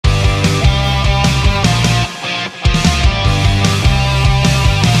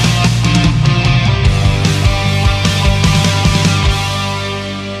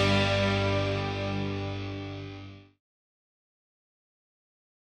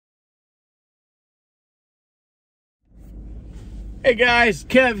Hey guys,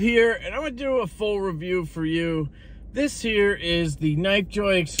 Kev here, and I'm going to do a full review for you. This here is the Knife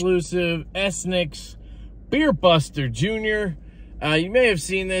Joy exclusive Esnyx Beer Buster Jr. You may have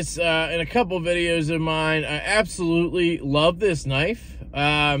seen this in a couple videos of mine. I absolutely love this knife.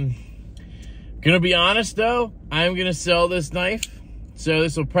 Gonna be honest though, I'm gonna sell this knife. So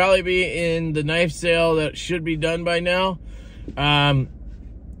this will probably be in the knife sale that should be done by now. And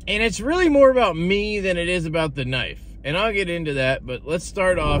it's really more about me than it is about the knife. And I'll get into that, but let's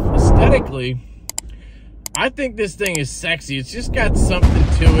start off aesthetically. I think this thing is sexy. It's just got something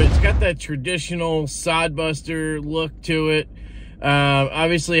to it. It's got that traditional sodbuster look to it.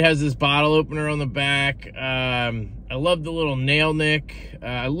 Obviously it has this bottle opener on the back. I love the little nail nick.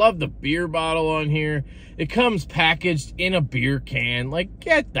 I love the beer bottle on here. It comes packaged in a beer can. Like,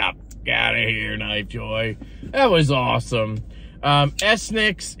 get the fuck out of here, Knife Joy. That was awesome.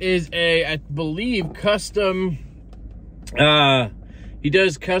 Esnyx is I believe, custom. He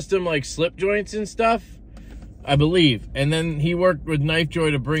does custom like slip joints and stuff, I believe. And then he worked with Knife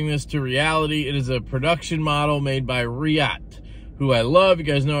Joy to bring this to reality. It is a production model made by Riot, who I love. You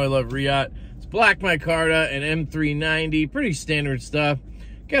guys know I love Riot. It's black micarta and M390, pretty standard stuff.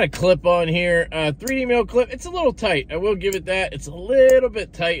 Got a clip on here, 3D mill clip. It's a little tight, I will give it that. It's a little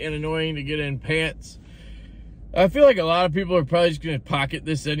bit tight and annoying to get in pants. I feel like a lot of people are probably just gonna pocket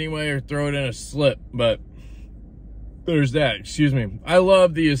this anyway or throw it in a slip, but there's that, excuse me. I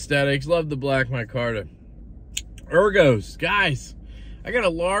love the aesthetics, love the black micarta. Ergos, guys, I got a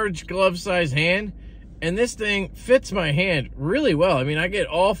large glove size hand, and this thing fits my hand really well. I mean, I get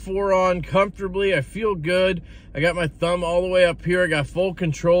all four on comfortably. I feel good. I got my thumb all the way up here. I got full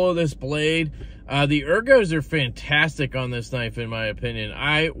control of this blade. The ergos are fantastic on this knife, in my opinion.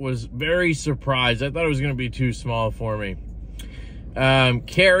 I was very surprised. I thought it was going to be too small for me.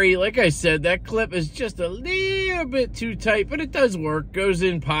 Carry, like I said, that clip is just a little bit too tight, but it does work. Goes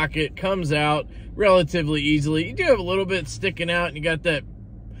in pocket, comes out relatively easily. You do have a little bit sticking out, and you got that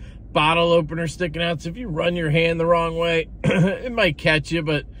bottle opener sticking out, so if you run your hand the wrong way, it might catch you,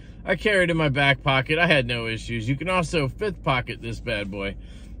 but I carried it in my back pocket. I had no issues. You can also fifth pocket this bad boy.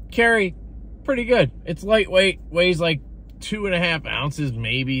 Carry, pretty good. It's lightweight, weighs like 2.5 ounces,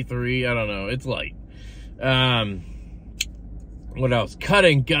 maybe 3, I don't know. It's light. What else?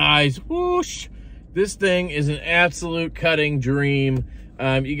 Cutting, guys. Whoosh. This thing is an absolute cutting dream.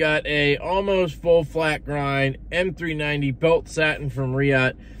 You got a almost full flat grind M390 belt satin from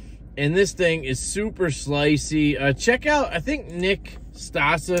Riot, and this thing is super slicey. Check out, I think Nick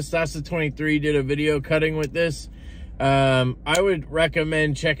Stasa23 did a video cutting with this. I would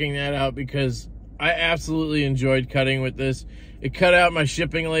recommend checking that out because I absolutely enjoyed cutting with this. It cut out my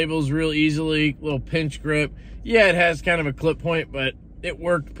shipping labels real easily, little pinch grip. Yeah, it has kind of a clip point, but it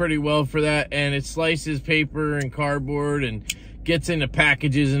worked pretty well for that, and it slices paper and cardboard and gets into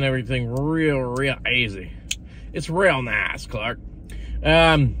packages and everything real easy. It's real nice, Clark.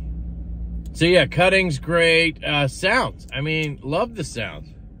 So yeah, cutting's great. Sounds, I mean, love the sounds.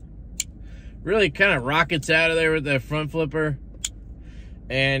 Really kind of rockets out of there with that front flipper.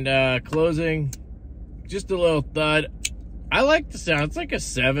 And closing, just a little thud. I like the sound. It's like a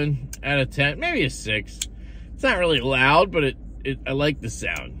 7 out of 10, maybe a 6. It's not really loud, but I like the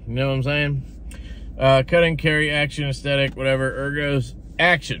sound. You know what I'm saying? Cutting, carry, action, aesthetic, whatever. Ergos,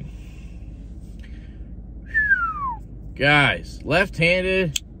 action. Guys,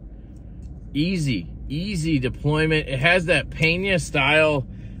 left-handed, easy deployment. It has that Pena style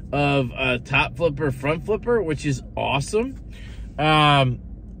of top flipper, front flipper, which is awesome.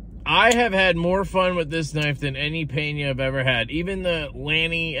 I have had more fun with this knife than any Pena I've ever had. Even the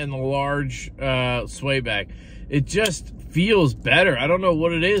Lanny and the large sway back. It just feels better. I don't know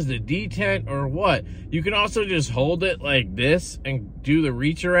what it is, the detent or what. You can also just hold it like this and do the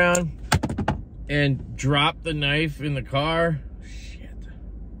reach around and drop the knife in the car. Shit.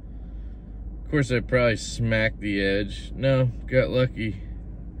 Of course, I probably smacked the edge. No, got lucky.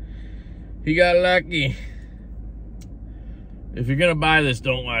 He got lucky. If you're gonna buy this,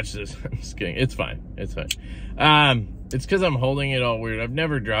 don't watch this. I'm just kidding. It's fine. It's fine. It's because I'm holding it all weird. I've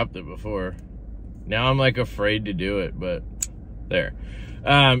never dropped it before. Now I'm like afraid to do it, but there.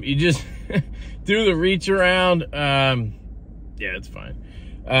 You just do the reach around. Yeah, it's fine.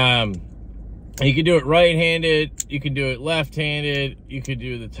 You can do it right-handed. You can do it left-handed. You can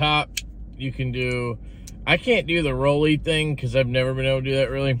do the top. You can do... I can't do the rolly thing because I've never been able to do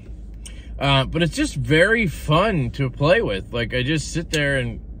that really. But it's just very fun to play with. Like, I just sit there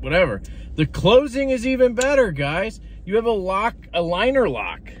and whatever. The closing is even better, guys. You have a liner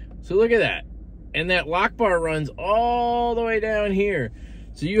lock. So look at that. And that lock bar runs all the way down here.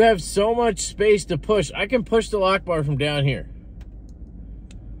 So you have so much space to push. I can push the lock bar from down here.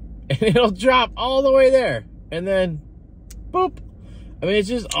 and it'll drop all the way there, and then boop. I mean, it's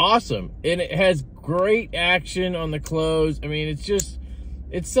just awesome, and it has great action on the close. I mean,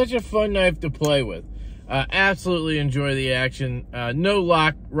 it's such a fun knife to play with. Absolutely enjoy the action. No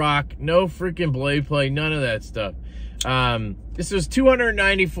rock, no freaking blade play, none of that stuff. This was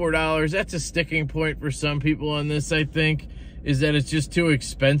 $294. That's a sticking point for some people on this, I think, is that it's just too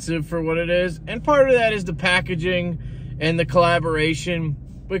expensive for what it is. And part of that is the packaging and the collaboration.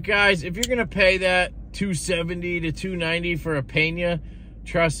 But guys, if you're gonna pay that $270 to $290 for a Pena,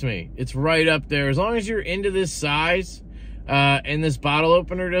 trust me, it's right up there. As long as you're into this size, and this bottle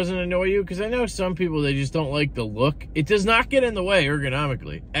opener doesn't annoy you, because I know some people, they just don't like the look. It does not get in the way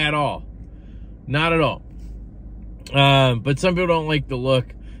ergonomically at all. Not at all. But some people don't like the look,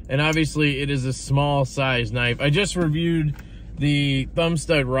 and obviously it is a small size knife. I just reviewed the thumb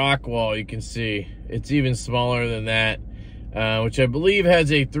stud rock wall. You can see it's even smaller than that, which I believe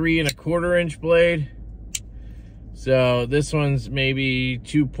has a 3 1/4 inch blade. So this one's maybe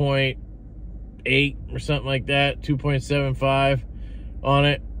 2.8 or something like that, 2.75 on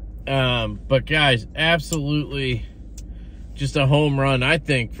it. But guys, absolutely just a home run, I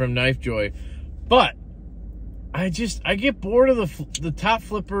think, from Knife Joy. But I get bored of the top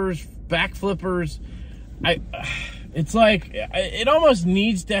flippers, back flippers. It's like, it almost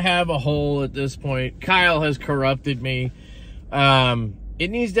needs to have a hole at this point. Kyle has corrupted me. It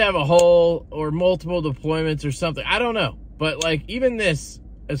needs to have a hole or multiple deployments or something. I don't know. But like, even this,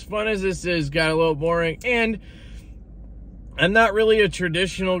 as fun as this is, got a little boring. And I'm not really a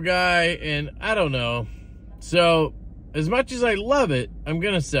traditional guy, and I don't know. So as much as I love it, I'm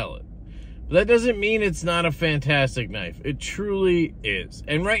going to sell it. But that doesn't mean it's not a fantastic knife. It truly is.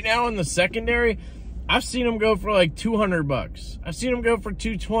 And right now in the secondary, I've seen them go for like 200 bucks. I've seen them go for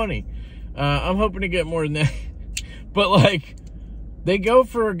 220. I'm hoping to get more than that. But like, they go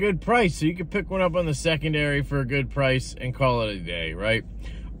for a good price, so you can pick one up on the secondary for a good price and call it a day, right?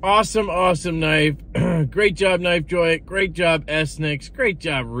 Awesome, awesome knife. Great job, Knife Joy. Great job, Esnyx. Great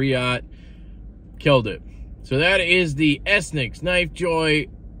job, Riot. Killed it. So that is the Esnyx Knife Joy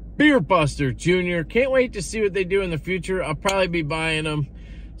Beer Buster Jr. Can't wait to see what they do in the future. I'll probably be buying them.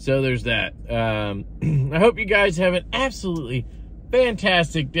 So there's that. I hope you guys have an absolutely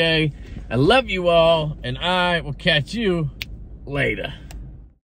fantastic day. I love you all, and I will catch you later.